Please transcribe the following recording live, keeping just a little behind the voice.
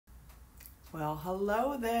Well,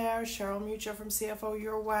 hello there, Cheryl Mucha from CFO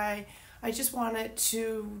Your Way. I just wanted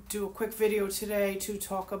to do a quick video today to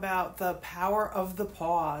talk about the power of the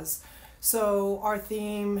pause. So our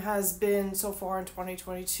theme has been so far in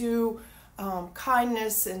 2022,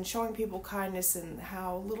 kindness and showing people kindness and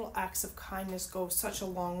how little acts of kindness go such a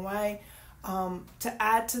long way. To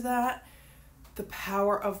add to that, the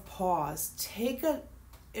power of pause.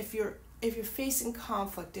 If you're facing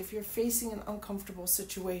conflict, if you're facing an uncomfortable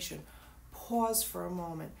situation, pause for a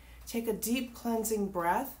moment. Take a deep cleansing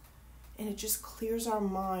breath, and it just clears our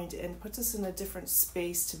mind and puts us in a different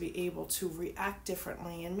space to be able to react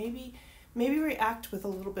differently and maybe react with a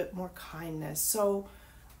little bit more kindness. So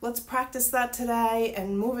let's practice that today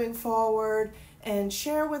and moving forward, and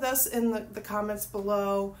share with us in the comments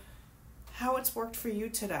below how it's worked for you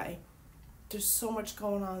today. There's so much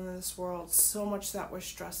going on in this world, so much that we're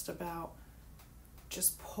stressed about.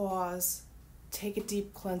 Just pause, take a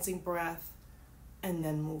deep cleansing breath, and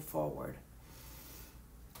then move forward.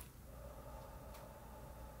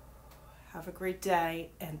 Have a great day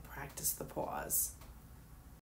and practice the pause.